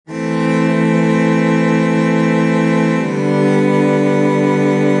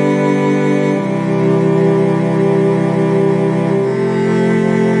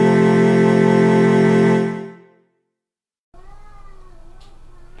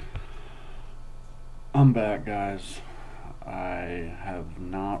I'm back, guys. I have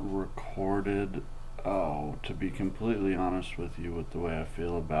not recorded. Oh, to be completely honest with you, with the way I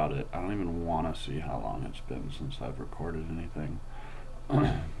feel about it, I don't even want to see how long it's been since I've recorded anything.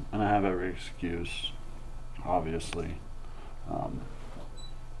 And I have every excuse, obviously. Um,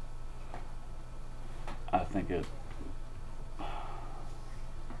 I think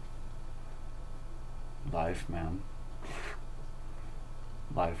life, man.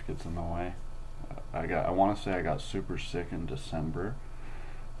 Life gets in the way. I want to say I got super sick in December,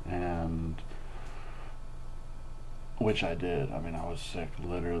 and which I did. I mean, I was sick,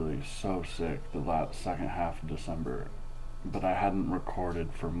 literally so sick, the second half of December. But I hadn't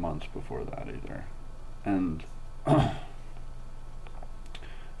recorded for months before that either. And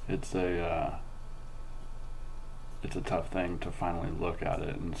it's a tough thing to finally look at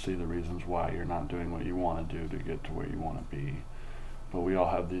it and see the reasons why you're not doing what you want to do to get to where you want to be. But we all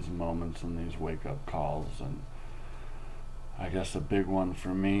have these moments and these wake up calls, and I guess a big one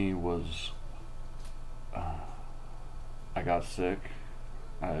for me was uh, I got sick.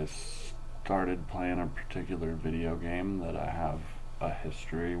 I started playing a particular video game that I have a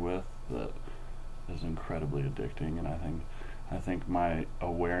history with that is incredibly addicting, and I think my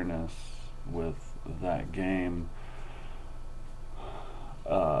awareness with that game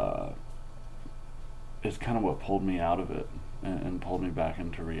uh, is kind of what pulled me out of it and pulled me back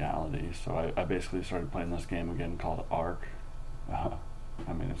into reality. So I basically started playing this game again called Ark. Uh,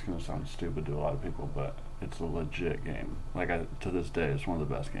 I mean, it's going to sound stupid to a lot of people, but it's a legit game. To this day, it's one of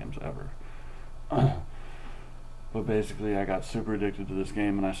the best games ever. But basically, I got super addicted to this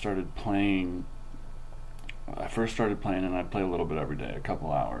game, and I started playing. I first started playing, and I'd play a little bit every day, a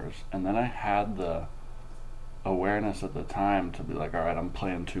couple hours, and then I had the awareness at the time to be like, all right, I'm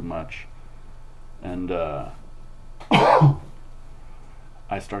playing too much, and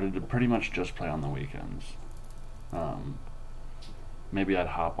I started to pretty much just play on the weekends. Um, Maybe I'd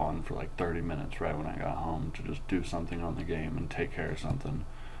hop on for like 30 minutes right when I got home to just do something on the game and take care of something.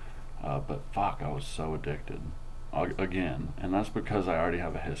 But fuck, I was so addicted again, and that's because I already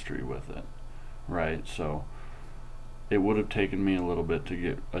have a history with it, right? So it would have taken me a little bit to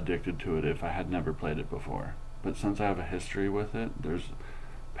get addicted to it if I had never played it before. But since I have a history with it, there's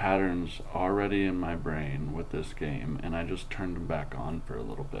patterns already in my brain with this game, and I just turned them back on for a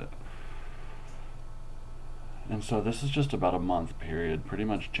little bit. And so this is just about a month period, pretty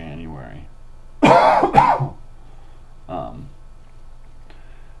much January. um,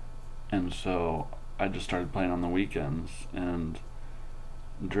 and so I just started playing on the weekends, and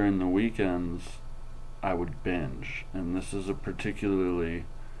during the weekends I would binge, and this is a particularly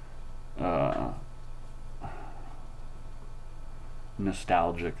uh,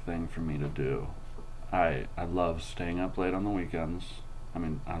 nostalgic thing for me to do. I love staying up late on the weekends. I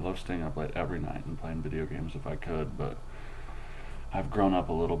mean, I love staying up late every night and playing video games if I could, but I've grown up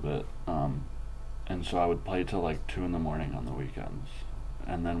a little bit, and so I would play till like 2 in the morning on the weekends,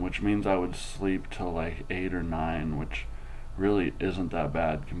 and then which means I would sleep till like 8 or 9, which really isn't that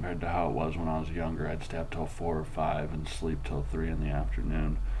bad compared to how it was when I was younger. I'd stay up till 4 or 5 and sleep till 3 in the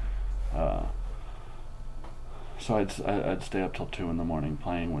afternoon. Uh, so I'd stay up till 2 in the morning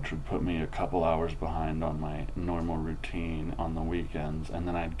playing, which would put me a couple hours behind on my normal routine on the weekends. And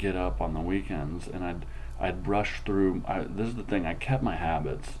then I'd get up on the weekends and I'd brush through. This is the thing. I kept my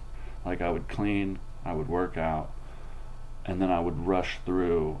habits. Like I would clean, I would work out, and then I would rush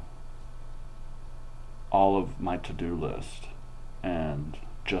through all of my to-do list and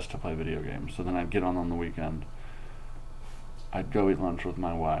just to play video games. So then I'd get on the weekend. I'd go eat lunch with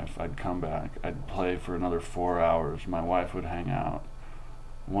my wife. I'd come back. I'd play for another 4 hours. My wife would hang out.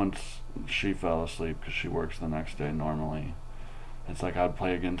 Once she fell asleep because she works the next day normally, it's like I'd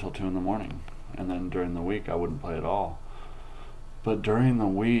play again till 2 in the morning. And then during the week, I wouldn't play at all. But during the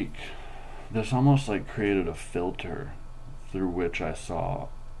week, this almost like created a filter through which I saw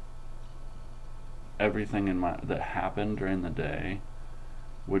everything that happened during the day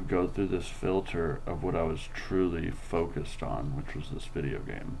would go through this filter of what I was truly focused on, which was this video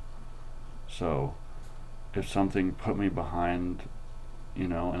game. So if something put me behind,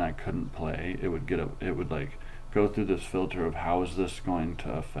 and I couldn't play, it would like go through this filter of how is this going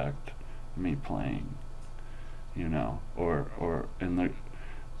to affect me playing, there's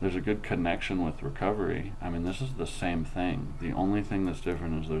a good connection with recovery. I mean, this is the same thing. The only thing that's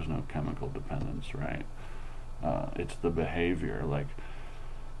different is there's no chemical dependence, right? It's the behavior. Like,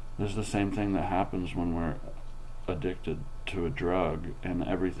 there's the same thing that happens when we're addicted to a drug, and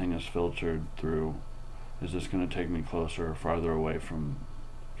everything is filtered through, is this going to take me closer or farther away from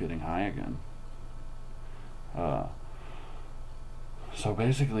getting high again? So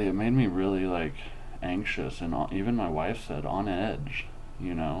basically, it made me really, like, anxious, and even my wife said on edge,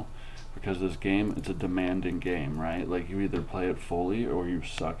 you know, because this game, it's a demanding game, right? Like, you either play it fully or you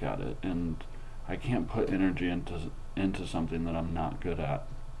suck at it, and I can't put energy into something that I'm not good at.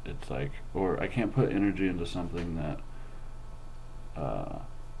 It's like, or I can't put energy into something that I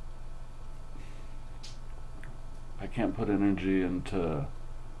can't put energy into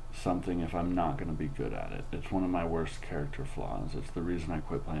something if I'm not going to be good at it. It's one of my worst character flaws. It's the reason I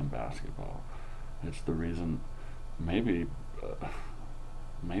quit playing basketball. It's the reason, maybe,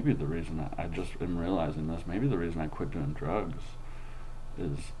 maybe the reason I just am realizing this, maybe the reason I quit doing drugs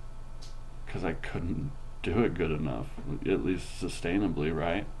is because I couldn't do it good enough, at least sustainably,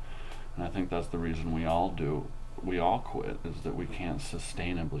 right? And I think that's the reason we all quit, is that we can't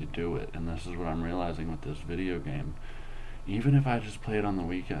sustainably do it. And this is what I'm realizing with this video game. Even if I just play it on the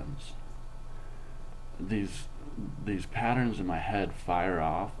weekends, these patterns in my head fire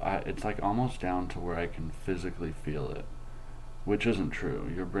off. It's like almost down to where I can physically feel it, which isn't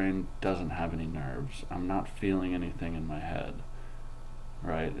true. Your brain doesn't have any nerves. I'm not feeling anything in my head,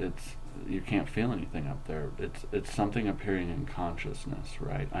 right? You can't feel anything up there. It's something appearing in consciousness,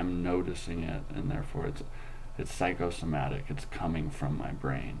 right? I'm noticing it, and therefore it's psychosomatic. It's coming from my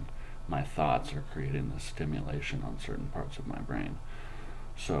brain. My thoughts are creating this stimulation on certain parts of my brain.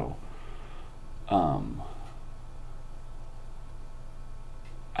 So,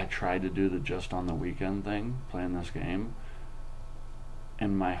 I tried to do the just on the weekend thing, playing this game,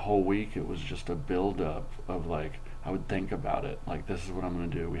 and my whole week it was just a build up of, like, I would think about it, like, this is what I'm going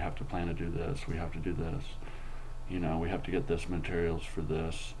to do, we have to plan to do this, we have to do this, you know, we have to get this materials for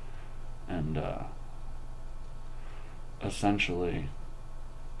this, and essentially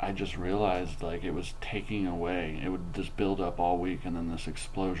I just realized, like, it was taking away, it would just build up all week and then this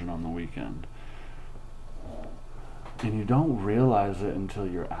explosion on the weekend. And you don't realize it until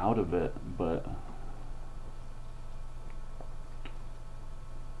you're out of it, but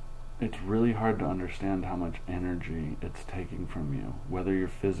it's really hard to understand how much energy it's taking from you, whether you're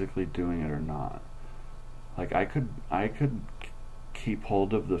physically doing it or not. Like, I could keep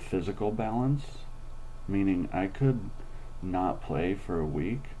hold of the physical balance, meaning I could not play for a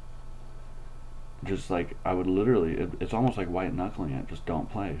week. Just like, I would literally, it's almost like white knuckling it. Just don't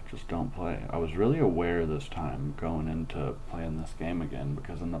play. I was really aware this time going into playing this game again,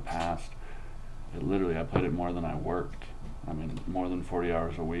 because in the past, I played it more than I worked. I mean, more than 40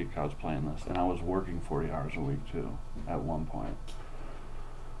 hours a week I was playing this, and I was working 40 hours a week too at one point.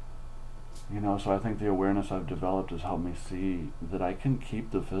 You know, so I think the awareness I've developed has helped me see that I can keep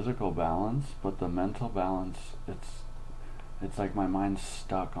the physical balance, but the mental balance, it's like my mind's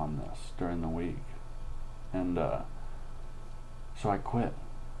stuck on this during the week. And so I quit.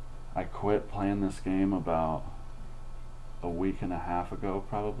 I quit playing this game about a week and a half ago,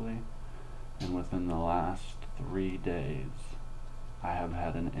 probably. And within the last 3 days, I have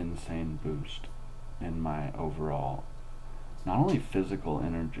had an insane boost in my overall, not only physical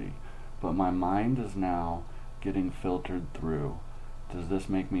energy, but my mind is now getting filtered through. Does this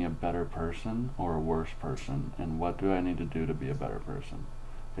make me a better person or a worse person? And what do I need to do to be a better person?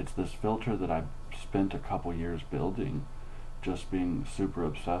 It's this filter that I spent a couple years building, just being super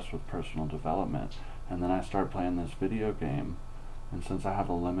obsessed with personal development. And then I start playing this video game, and since I have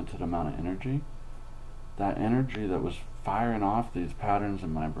a limited amount of energy, that energy that was firing off these patterns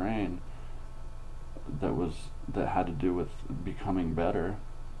in my brain that had to do with becoming better,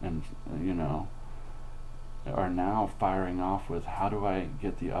 and, you know, are now firing off with, how do I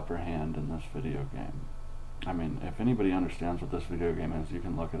get the upper hand in this video game? I mean, if anybody understands what this video game is, you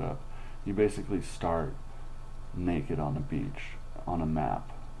can look it up. You basically start naked on a beach, on a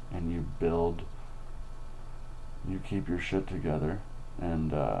map, and you keep your shit together,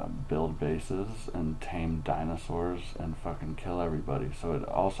 and build bases, and tame dinosaurs, and fucking kill everybody. So it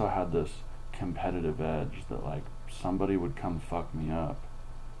also had this competitive edge that, like, somebody would come fuck me up,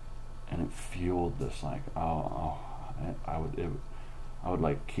 and it fueled this, like, I would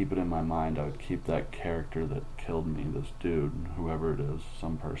like keep it in my mind. I would keep that character that killed me, this dude, whoever it is,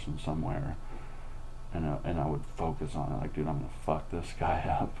 some person somewhere, and I would focus on it. Like, dude, I'm gonna fuck this guy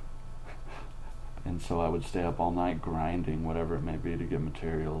up. And so I would stay up all night grinding whatever it may be to get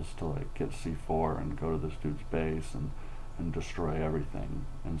materials to, like, get C4 and go to this dude's base and destroy everything.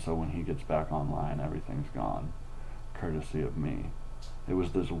 And so when he gets back online, everything's gone, courtesy of me. It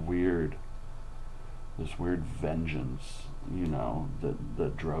was this weird vengeance, you know,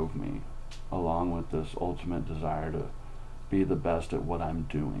 that drove me, along with this ultimate desire to be the best at what I'm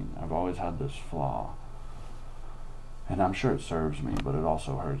doing. I've always had this flaw, and I'm sure it serves me, but it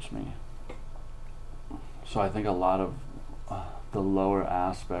also hurts me. So I think a lot of the lower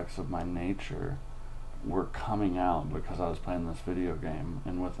aspects of my nature were coming out because I was playing this video game,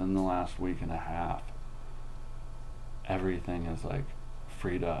 and within the last week and a half, everything is like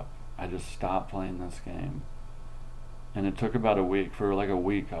freed up. I just stopped playing this game. And it took about a week. For like a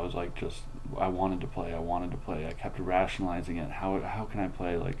week, I was like, I wanted to play. I kept rationalizing it. How can I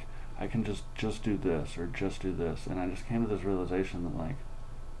play? Like, I can just do this or just do this. And I just came to this realization that, like,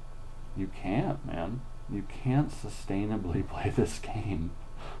 you can't, man. You can't sustainably play this game.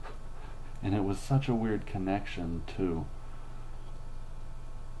 And it was such a weird connection to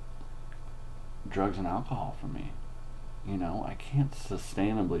drugs and alcohol for me. You know, I can't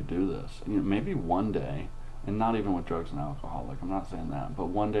sustainably do this. You know, maybe one day, and not even with drugs and alcohol, like, I'm not saying that, but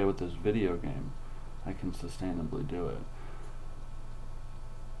one day with this video game, I can sustainably do it.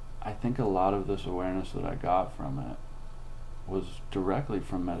 I think a lot of this awareness that I got from it was directly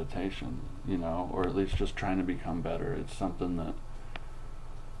from meditation, you know, or at least just trying to become better. It's something that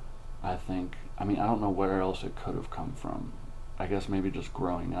I think, I mean, I don't know where else it could have come from. I guess maybe just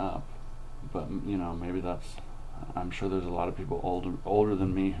growing up, but, you know, maybe that's, I'm sure there's a lot of people older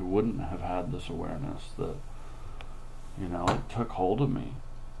than me who wouldn't have had this awareness that, you know, it took hold of me.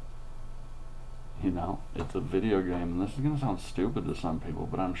 You know, it's a video game, and this is going to sound stupid to some people,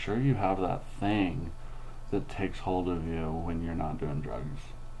 but I'm sure you have that thing that takes hold of you when you're not doing drugs,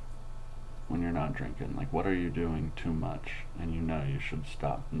 when you're not drinking. Like, what are you doing too much, and you know you should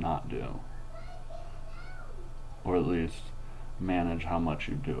stop, not do, or at least manage how much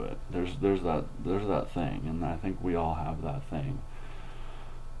you do it. There's that thing, and I think we all have that thing.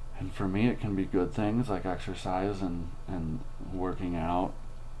 And for me, it can be good things like exercise and working out,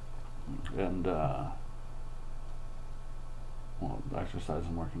 and well, exercise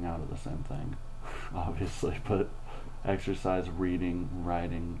and working out are the same thing, obviously, but exercise, reading,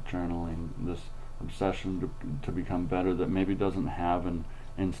 writing, journaling, this obsession to become better that maybe doesn't have an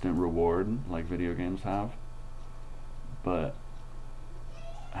instant reward like video games have, but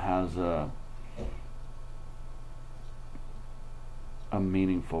has a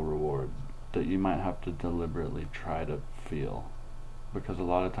meaningful reward that you might have to deliberately try to feel, because a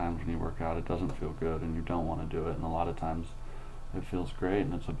lot of times when you work out it doesn't feel good and you don't want to do it, and a lot of times it feels great,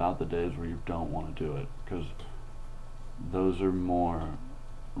 and it's about the days where you don't want to do it, because those are more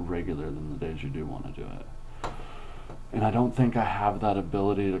regular than the days you do want to do it. And I don't think I have that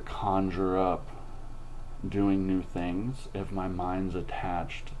ability to conjure up doing new things if my mind's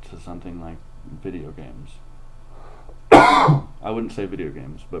attached to something like video games. I wouldn't say video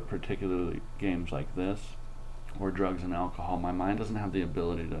games, but particularly games like this or drugs and alcohol. My mind doesn't have the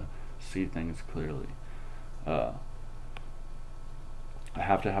ability to see things clearly. I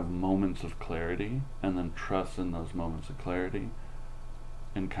have to have moments of clarity and then trust in those moments of clarity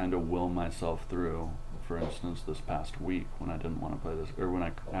and kind of will myself through. For instance, this past week when I didn't want to play this, or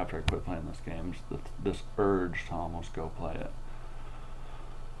after I quit playing this game, this urge to almost go play it.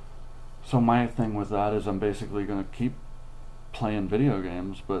 So my thing with that is I'm basically going to keep playing video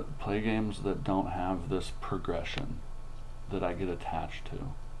games, but play games that don't have this progression that I get attached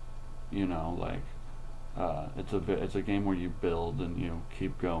to. You know, like it's a game where you build and you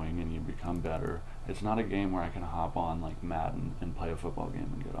keep going and you become better. It's not a game where I can hop on like Madden and play a football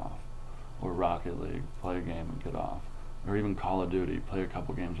game and get off, or Rocket League, play a game and get off, or even Call of Duty, play a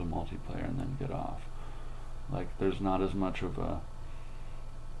couple games of multiplayer and then get off. Like, there's not as much of a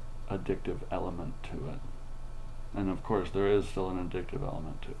addictive element to it. And of course there is still an addictive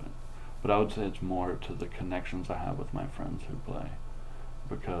element to it, but I would say it's more to the connections I have with my friends who play,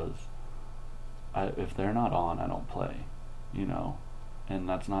 because if they're not on, I don't play, you know. And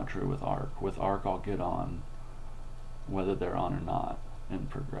that's not true with ARK. With ARK, I'll get on whether they're on or not and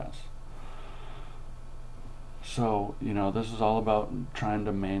progress. So, you know, this is all about trying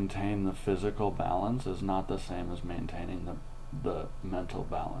to maintain the physical balance is not the same as maintaining the mental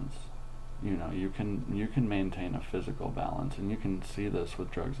balance. You know, you can maintain a physical balance, and you can see this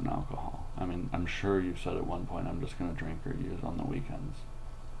with drugs and alcohol. I mean, I'm sure you've said at one point, I'm just going to drink or use on the weekends.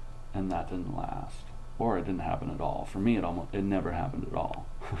 And that didn't last. Or it didn't happen at all. For me, it never happened at all.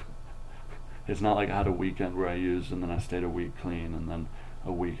 It's not like I had a weekend where I used and then I stayed a week clean, and then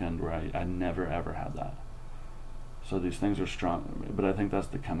a weekend where I never ever had that. So these things are strong, but I think that's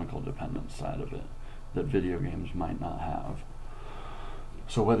the chemical dependence side of it that video games might not have.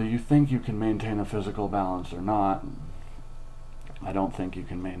 So whether you think you can maintain a physical balance or not, I don't think you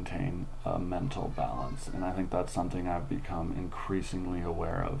can maintain a mental balance. And I think that's something I've become increasingly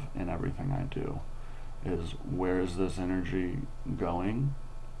aware of in everything I do, is where is this energy going,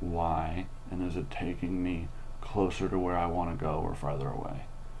 why, and is it taking me closer to where I want to go or farther away?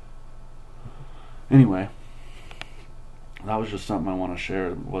 Anyway, that was just something I want to share.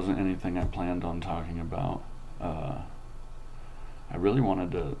 It wasn't anything I planned on talking about. I really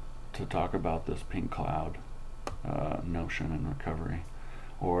wanted to talk about this pink cloud notion in recovery,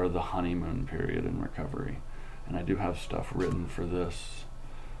 or the honeymoon period in recovery. And I do have stuff written for this.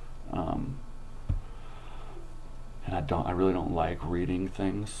 And I really don't like reading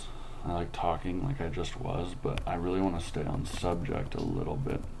things. I like talking like I just was, but I really want to stay on subject a little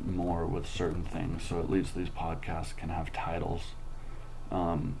bit more with certain things, so at least these podcasts can have titles.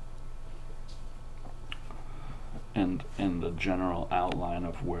 And the general outline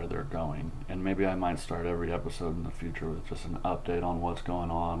of where they're going. And maybe I might start every episode in the future with just an update on what's going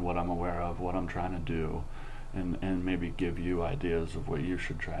on, what I'm aware of, what I'm trying to do, and maybe give you ideas of what you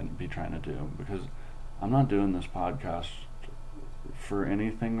should be trying to do. Because I'm not doing this podcast for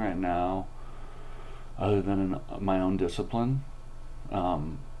anything right now other than my own discipline.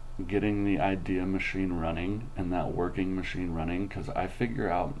 Getting the idea machine running and that working machine running, because I figure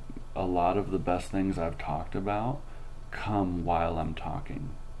out a lot of the best things I've talked about come while I'm talking.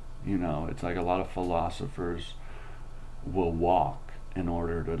 It's like a lot of philosophers will walk in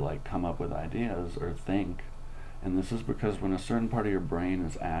order to like come up with ideas or think. And this is because when a certain part of your brain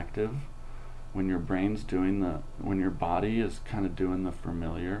is active, when your body is kind of doing the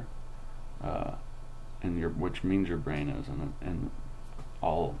familiar, which means your brain is, and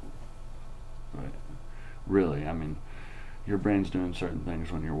all, really, I mean, your brain's doing certain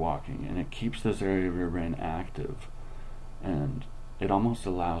things when you're walking, and it keeps this area of your brain active, and it almost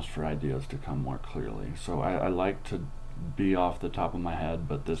allows for ideas to come more clearly. So I like to be off the top of my head,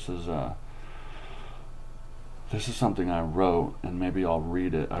 but this is something I wrote, and maybe I'll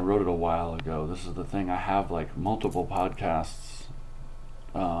read it. I wrote it a while ago. This is the thing. I have like multiple podcasts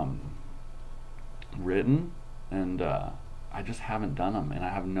written, and I just haven't done them, and I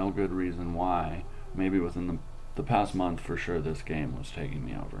have no good reason why. Maybe within the past month, for sure, this game was taking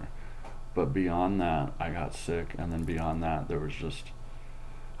me over. But beyond that, I got sick, and then beyond that,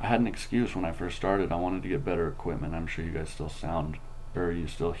 I had an excuse when I first started. I wanted to get better equipment. I'm sure you guys still you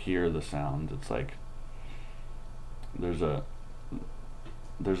still hear the sound. It's like there's a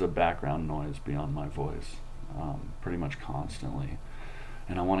background noise beyond my voice, pretty much constantly.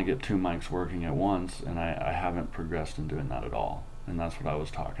 And I want to get 2 mics working at once, and I haven't progressed in doing that at all. And that's what I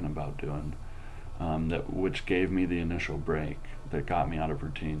was talking about doing, which gave me the initial break that got me out of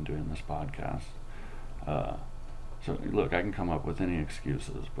routine doing this podcast. So look, I can come up with any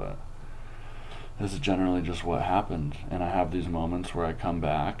excuses, but this is generally just what happened. And I have these moments where I come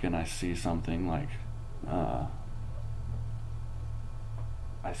back and I see something like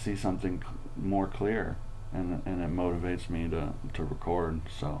I see something more clear, and it motivates me to record.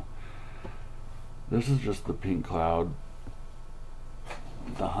 So this is just the pink cloud,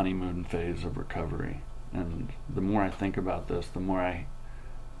 the honeymoon phase of recovery. And the more I think about this, the more I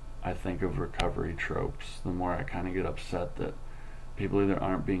think of recovery tropes, the more I kind of get upset that people either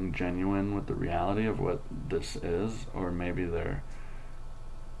aren't being genuine with the reality of what this is, or maybe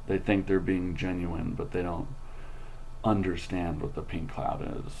they think they're being genuine, but they don't understand what the pink cloud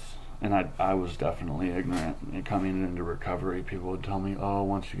is. And I was definitely ignorant. And coming into recovery, people would tell me, oh,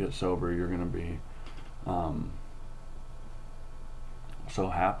 once you get sober, you're going to be so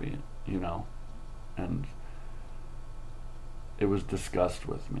happy, and it was discussed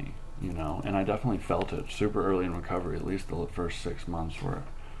with me, and I definitely felt it super early in recovery. At least the first 6 months were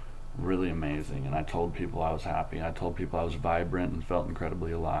really amazing, and I told people I was happy. I told people I was vibrant and felt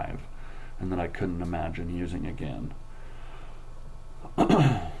incredibly alive, and that I couldn't imagine using again.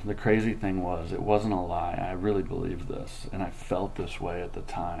 The crazy thing was, it wasn't a lie. I really believed this, and I felt this way at the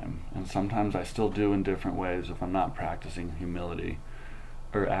time, and sometimes I still do in different ways if I'm not practicing humility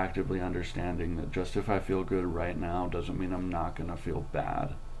or actively understanding that just if I feel good right now doesn't mean I'm not going to feel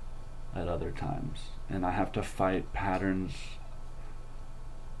bad at other times. And I have to fight patterns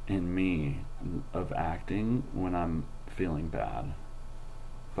in me of acting when I'm feeling bad.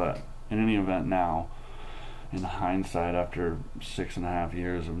 But in any event, now, in hindsight, after 6.5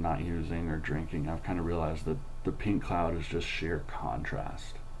 years of not using or drinking, I've kind of realized that the pink cloud is just sheer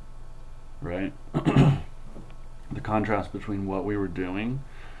contrast, right? The contrast between what we were doing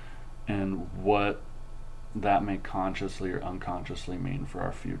and what that may consciously or unconsciously mean for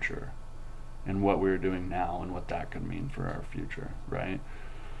our future, and what we were doing now and what that could mean for our future, right?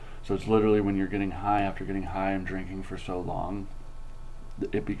 So it's literally when you're getting high after getting high and drinking for so long,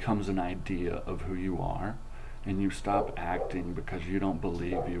 it becomes an idea of who you are, and you stop acting because you don't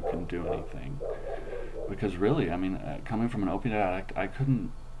believe you can do anything. Because really, I mean, coming from an opiate addict, I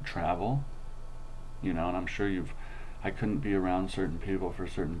couldn't travel, and I'm sure I couldn't be around certain people for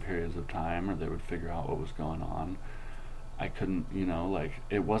certain periods of time, or they would figure out what was going on. I couldn't, like,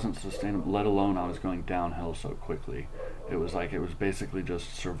 it wasn't sustainable, let alone I was going downhill so quickly. It was basically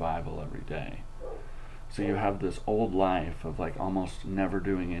just survival every day. So you have this old life of like almost never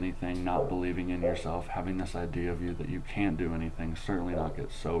doing anything, not believing in yourself, having this idea of you that you can't do anything, certainly not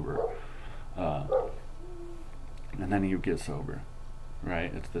get sober. And then you get sober,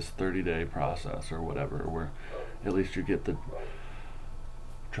 right? It's this 30-day process or whatever, where at least you get the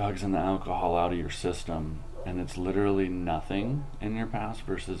drugs and the alcohol out of your system, and it's literally nothing in your past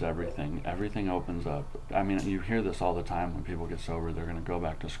versus everything. Everything opens up. I mean, you hear this all the time when people get sober. They're going to go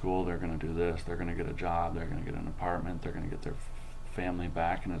back to school, they're going to do this, they're going to get a job, they're going to get an apartment, they're going to get their family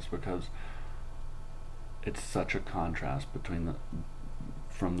back, and it's because it's such a contrast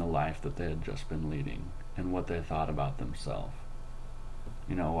from the life that they had just been leading and what they thought about themselves.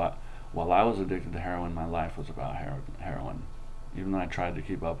 You know what? While I was addicted to heroin, my life was about heroin. Even though I tried to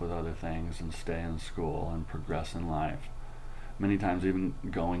keep up with other things and stay in school and progress in life, many times even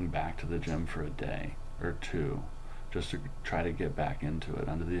going back to the gym for a day or two just to try to get back into it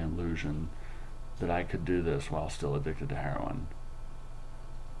under the illusion that I could do this while still addicted to heroin.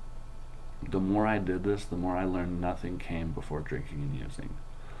 The more I did this, the more I learned nothing came before drinking and using.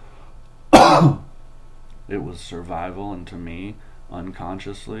 It was survival, and to me,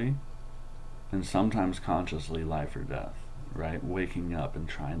 unconsciously, and sometimes consciously, life or death, right? Waking up and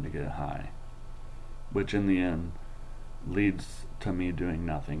trying to get high, which in the end leads to me doing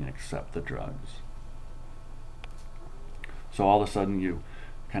nothing except the drugs. So all of a sudden you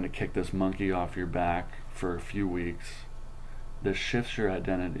kind of kick this monkey off your back for a few weeks. This shifts your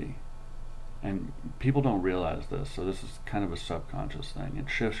identity. And people don't realize this, so this is kind of a subconscious thing. It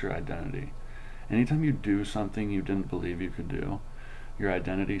shifts your identity. Anytime you do something you didn't believe you could do, your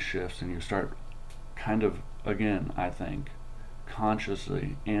identity shifts and you start kind of, again, I think,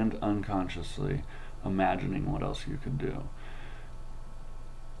 consciously and unconsciously imagining what else you could do.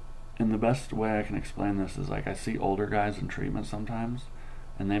 And the best way I can explain this is like I see older guys in treatment sometimes,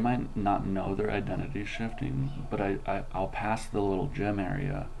 and they might not know their identity shifting, but I'll pass the little gym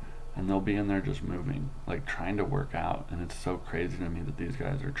area and they'll be in there just moving, like trying to work out. And it's so crazy to me that these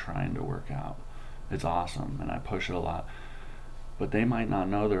guys are trying to work out. It's awesome, and I push it a lot. But they might not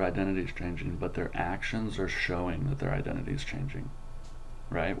know their identity is changing, but their actions are showing that their identity is changing,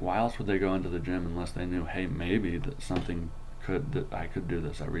 right? Why else would they go into the gym unless they knew, hey, maybe that I could do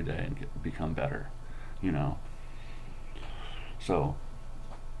this every day and become better, So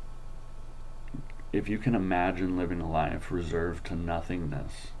if you can imagine living a life reserved to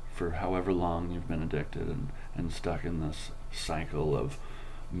nothingness for however long you've been addicted and stuck in this cycle of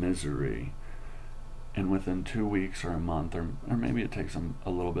misery, and within 2 weeks or a month, or maybe it takes a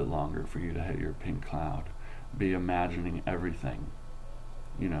little bit longer for you to hit your pink cloud, be imagining everything.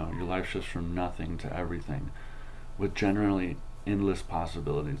 Your life shifts from nothing to everything, with generally endless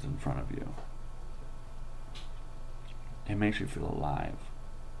possibilities in front of you. It makes you feel alive,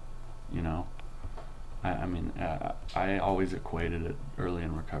 I always equated it early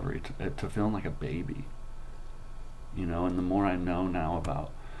in recovery to feeling like a baby, and the more I know now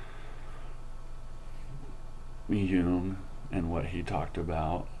about Jung and what he talked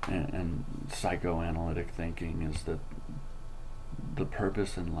about and psychoanalytic thinking is that the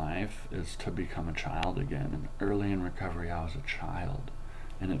purpose in life is to become a child again. And early in recovery I was a child,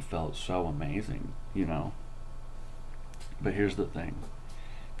 and it felt so amazing, But here's the thing.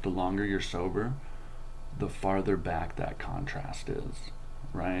 The longer you're sober, the farther back that contrast is,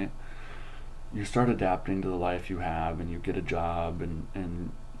 right? You start adapting to the life you have, and you get a job,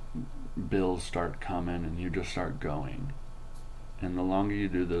 and bills start coming, and you just start going. And the longer you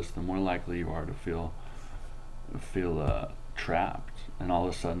do this, the more likely you are to feel trapped. And all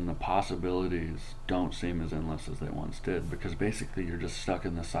of a sudden the possibilities don't seem as endless as they once did, because basically you're just stuck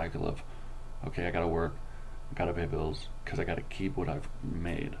in the cycle of, okay, I gotta work, I gotta pay bills, because I gotta keep what I've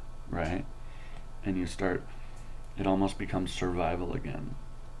made, right? And it almost becomes survival again,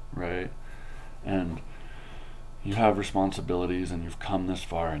 right? And you have responsibilities, and you've come this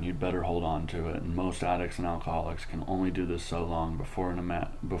far, and you'd better hold on to it. And most addicts and alcoholics can only do this so long before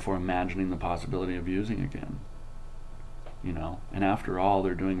imagining the possibility of using again. And after all,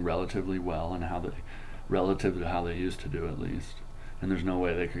 they're doing relatively well relative to how they used to do, at least. And there's no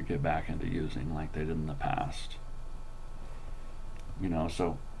way they could get back into using like they did in the past.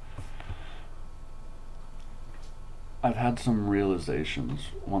 So I've had some realizations.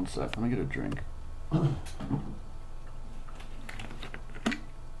 One sec, let me get a drink.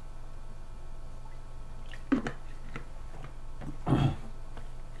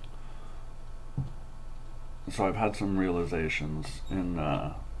 So I've had some realizations in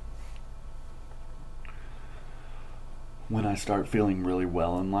when I start feeling really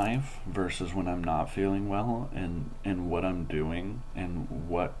well in life versus when I'm not feeling well, and what I'm doing, and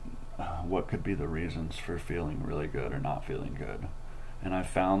what could be the reasons for feeling really good or not feeling good. And I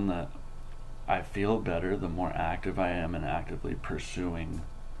found that I feel better the more active I am in actively pursuing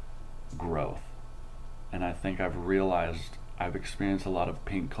growth. And I think I've realized I've experienced a lot of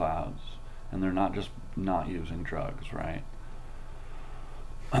pink clouds, and they're not just not using drugs, right?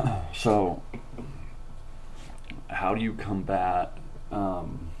 So how do you combat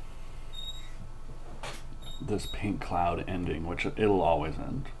this pink cloud ending, which it'll always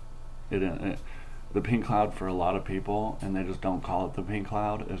end? The pink cloud for a lot of people, and they just don't call it the pink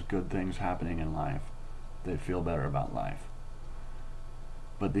cloud, is good things happening in life. They feel better about life.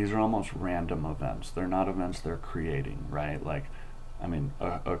 But these are almost random events. They're not events they're creating, right? Like, I mean,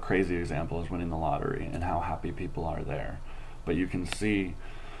 a crazy example is winning the lottery and how happy people are there. But you can see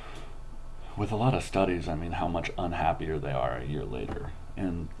with a lot of studies, I mean, how much unhappier they are a year later.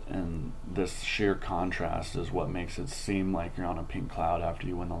 And this sheer contrast is what makes it seem like you're on a pink cloud after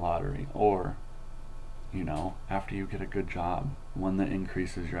you win the lottery, or, you know, after you get a good job, one that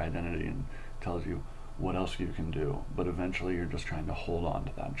increases your identity and tells you what else you can do. But eventually you're just trying to hold on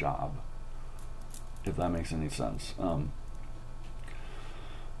to that job, if that makes any sense.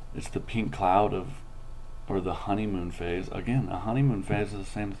 It's the pink cloud of, or the honeymoon phase. Again, a honeymoon phase is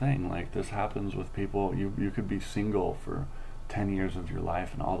the same thing. Like, this happens with people. You could be single for 10 years of your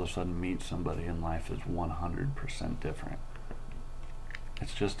life and all of a sudden meet somebody and life is 100% different.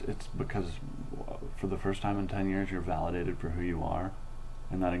 It's because for the first time in 10 years you're validated for who you are,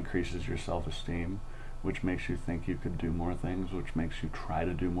 and that increases your self-esteem, which makes you think you could do more things, which makes you try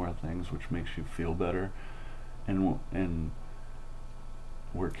to do more things, which makes you feel better. And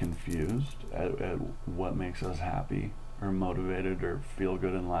we're confused at what makes us happy or motivated or feel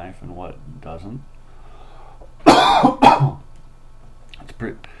good in life and what doesn't.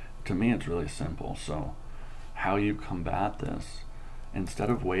 To me, it's really simple. So how you combat this, instead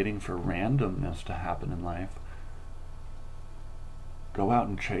of waiting for randomness to happen in life, go out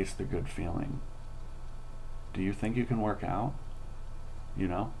and chase the good feeling. Do you think you can work out? You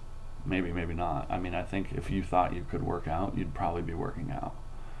know? Maybe not. I mean, I think if you thought you could work out, you'd probably be working out.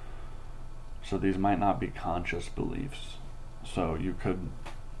 So these might not be conscious beliefs. So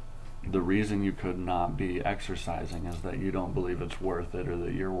the reason you could not be exercising is that you don't believe it's worth it or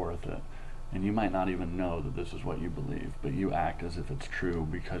that you're worth it. And you might not even know that this is what you believe, but you act as if it's true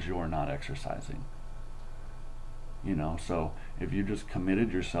because you're not exercising. You know, so if you just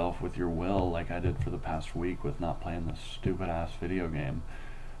committed yourself with your will, like I did for the past week with not playing this stupid ass video game,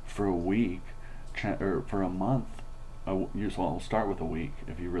 for a week, or for a month, we'll start with a week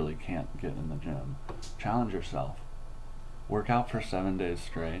if you really can't get in the gym. Challenge yourself. Work out for 7 days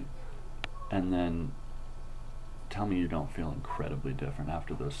straight, and then tell me you don't feel incredibly different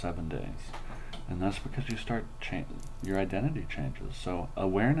after those 7 days. And that's because you start your identity changes. So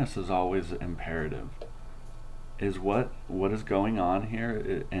awareness is always imperative. Is what is going on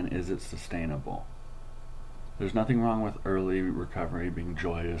here, and is it sustainable? There's nothing wrong with early recovery being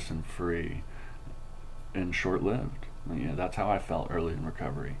joyous and free and short-lived. Yeah, that's how I felt early in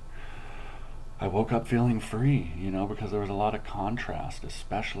recovery. I woke up feeling free, you know, because there was a lot of contrast,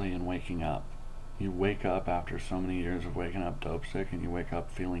 especially in waking up. You wake up after so many years of waking up dope sick, and you wake up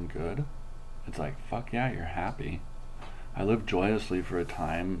feeling good. It's like, fuck yeah, you're happy. I lived joyously for a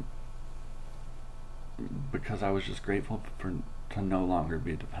time because I was just grateful to no longer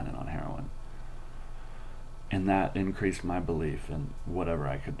be dependent on heroin. And that increased my belief in whatever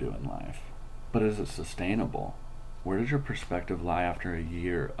I could do in life. But is it sustainable? Where does your perspective lie after a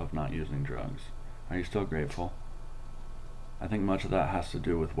year of not using drugs? Are you still grateful? I think much of that has to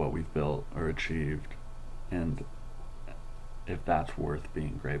do with what we've built or achieved, and if that's worth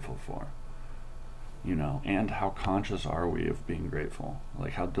being grateful for. You know, and how conscious are we of being grateful?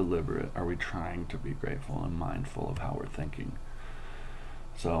 Like, how deliberate are we trying to be grateful and mindful of how we're thinking?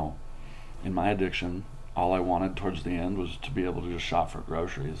 So, in my addiction, all I wanted towards the end was to be able to just shop for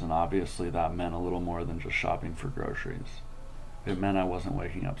groceries, and obviously that meant a little more than just shopping for groceries. It meant I wasn't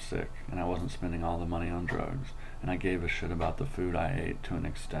waking up sick, and I wasn't spending all the money on drugs, and I gave a shit about the food I ate to an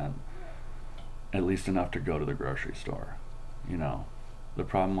extent, at least enough to go to the grocery store, you know. The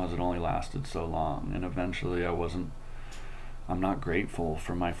problem was it only lasted so long, and eventually I'm not grateful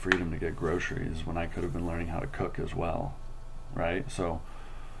for my freedom to get groceries when I could have been learning how to cook as well, right? So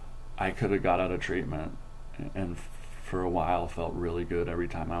I could have got out of treatment and for a while felt really good every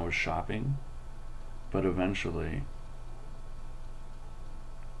time I was shopping, but eventually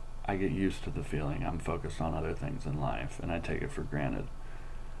I get used to the feeling I'm focused on other things in life, and I take it for granted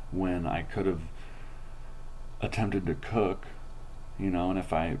when I could have attempted to cook, and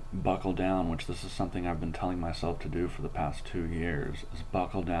if I buckle down, which this is something I've been telling myself to do for the past 2 years, is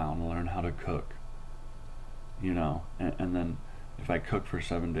buckle down, learn how to cook, and then if I cook for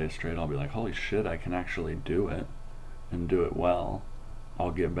 7 days straight, I'll be like, holy shit, I can actually do it and do it well.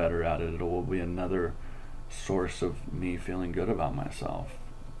 I'll get better at it. It will be another source of me feeling good about myself.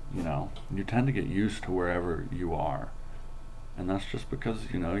 You tend to get used to wherever you are. And that's just because,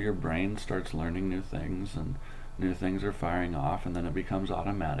 your brain starts learning new things and new things are firing off, and then it becomes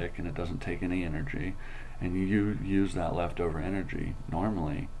automatic and it doesn't take any energy. And you use that leftover energy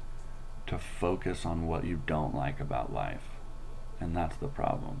normally to focus on what you don't like about life. And that's the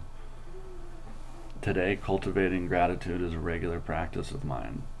problem. Today, cultivating gratitude is a regular practice of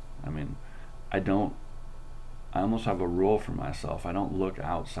mine. I almost have a rule for myself. I don't look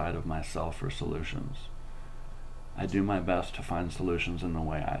outside of myself for solutions. I do my best to find solutions in the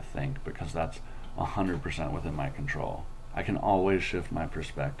way I think, because that's 100% within my control. I can always shift my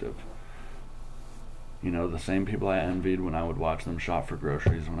perspective. The same people I envied when I would watch them shop for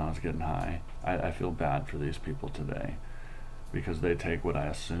groceries when I was getting high, I feel bad for these people today, because they take what I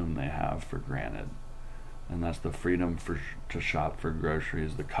assume they have for granted. And that's the freedom to shop for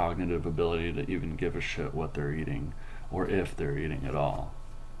groceries, the cognitive ability to even give a shit what they're eating, or if they're eating at all.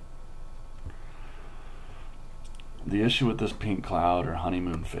 The issue with this pink cloud or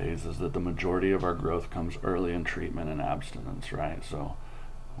honeymoon phase is that the majority of our growth comes early in treatment and abstinence, right? So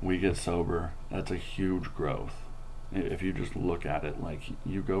we get sober, that's a huge growth. If you just look at it, like,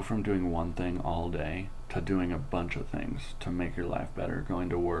 you go from doing one thing all day to doing a bunch of things to make your life better, going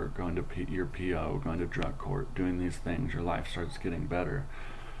to work, going to your PO, going to drug court, doing these things, your life starts getting better.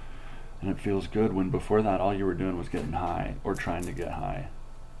 And it feels good, when before that all you were doing was getting high or trying to get high,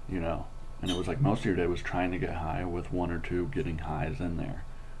 And it was like most of your day was trying to get high with one or two getting highs in there,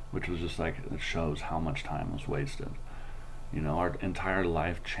 which was just like, it shows how much time was wasted. Our entire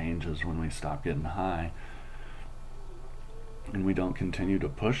life changes when we stop getting high and we don't continue to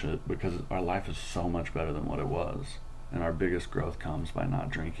push it, because our life is so much better than what it was. And our biggest growth comes by not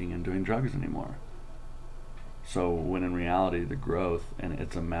drinking and doing drugs anymore. So when in reality the growth and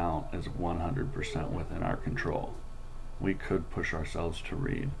its amount is 100% within our control. We could push ourselves to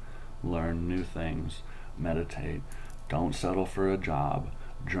read, learn new things, meditate, don't settle for a job,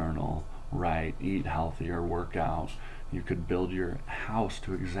 journal, write, eat healthy, or work out. You could build your house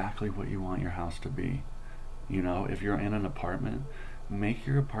to exactly what you want your house to be. If you're in an apartment, make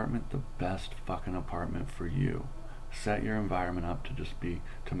your apartment the best fucking apartment for you. Set your environment up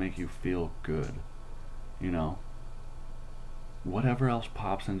to make you feel good. Whatever else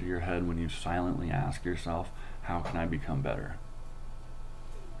pops into your head when you silently ask yourself, how can I become better?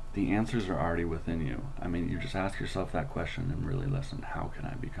 The answers are already within you. You just ask yourself that question and really listen. How can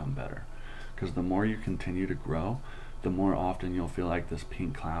I become better? Because the more you continue to grow, the more often you'll feel like this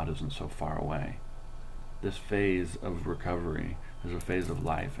pink cloud isn't so far away. This phase of recovery is a phase of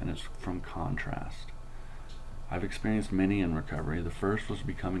life, and it's from contrast. I've experienced many in recovery. The first was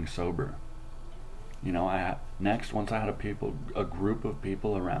becoming sober. Once I had a group of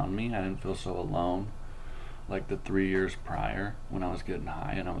people around me, I didn't feel so alone. Like the 3 years prior, when I was getting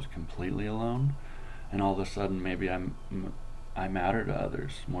high and I was completely alone, and all of a sudden maybe I matter to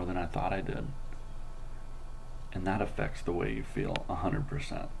others more than I thought I did. And that affects the way you feel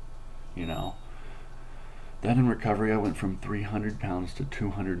 100%. Then in recovery, I went from 300 pounds to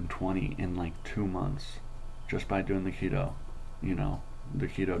 220 in like 2 months, just by doing the keto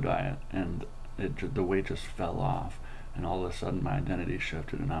diet, and the weight just fell off, and all of a sudden my identity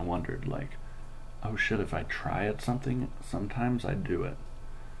shifted, and I wondered, like, oh shit, if I try at something, sometimes I do it,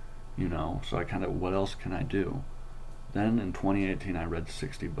 so I what else can I do? Then in 2018 I read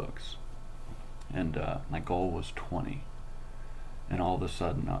 60 books, and my goal was 20, and all of a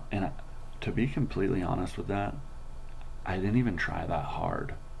sudden, to be completely honest with that, I didn't even try that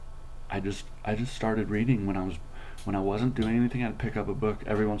hard. I just started reading when I wasn't doing anything. I'd pick up a book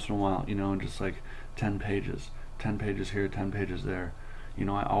every once in a while, and just like 10 pages here, 10 pages there.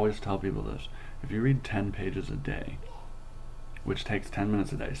 I always tell people this. If you read 10 pages a day, which takes 10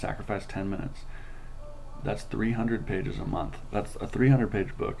 minutes a day, sacrifice 10 minutes, that's 300 pages a month. That's a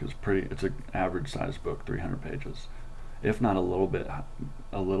 300-page book. It's an average size book, 300 pages. If not a little bit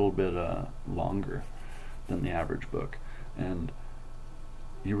longer than the average book. And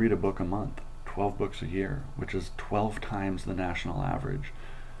you read a book a month, 12 books a year, which is 12 times the national average.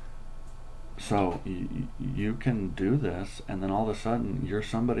 So you can do this, and then all of a sudden you're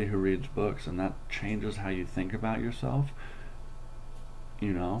somebody who reads books, and that changes how you think about yourself,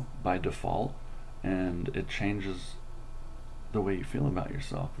 by default, and it changes the way you feel about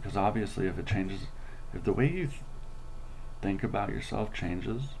yourself. Because obviously if it changes If the way you think about yourself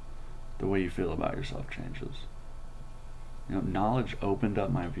changes, the way you feel about yourself changes. You know, knowledge opened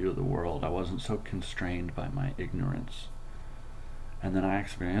up my view of the world. I wasn't so constrained by my ignorance. And then I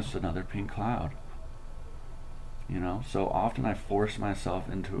experienced another pink cloud. You know, so often I force myself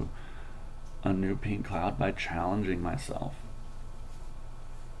into a new pink cloud by challenging myself.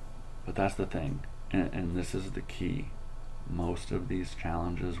 But that's the thing, and this is the key. Most of these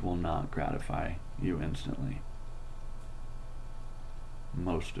challenges will not gratify you instantly.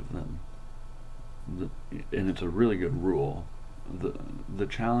 Most of them. And it's a really good rule. The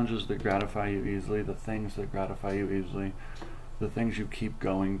challenges that gratify you easily, the things that gratify you easily, the things you keep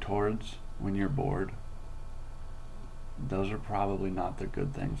going towards when you're bored, those are probably not the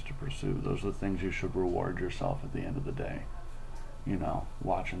good things to pursue. Those are the things you should reward yourself at the end of the day. You know,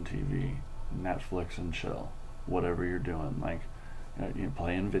 watching TV, Netflix and chill, whatever you're doing, like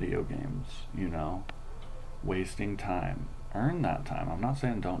playing video games, you know, wasting time. Earn that time. I'm not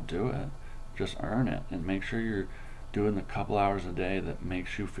saying don't do it. Just earn it and make sure you're doing the couple hours a day that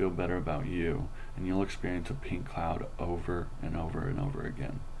makes you feel better about you, and you'll experience a pink cloud over and over and over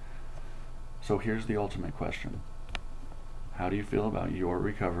again. So here's the ultimate question. How do you feel about your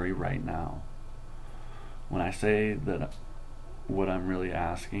recovery right now? When I say that, what I'm really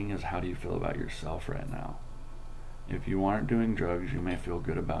asking is, how do you feel about yourself right now? If you aren't doing drugs, you may feel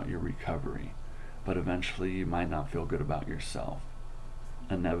good about your recovery, but eventually you might not feel good about yourself.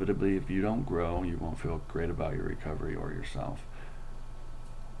 Inevitably, if you don't grow, you won't feel great about your recovery or yourself.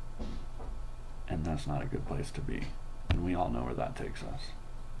 And that's not a good place to be. And we all know where that takes us.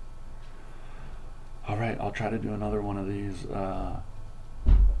 Alright, I'll try to do another one of these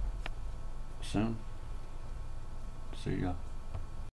soon. See ya.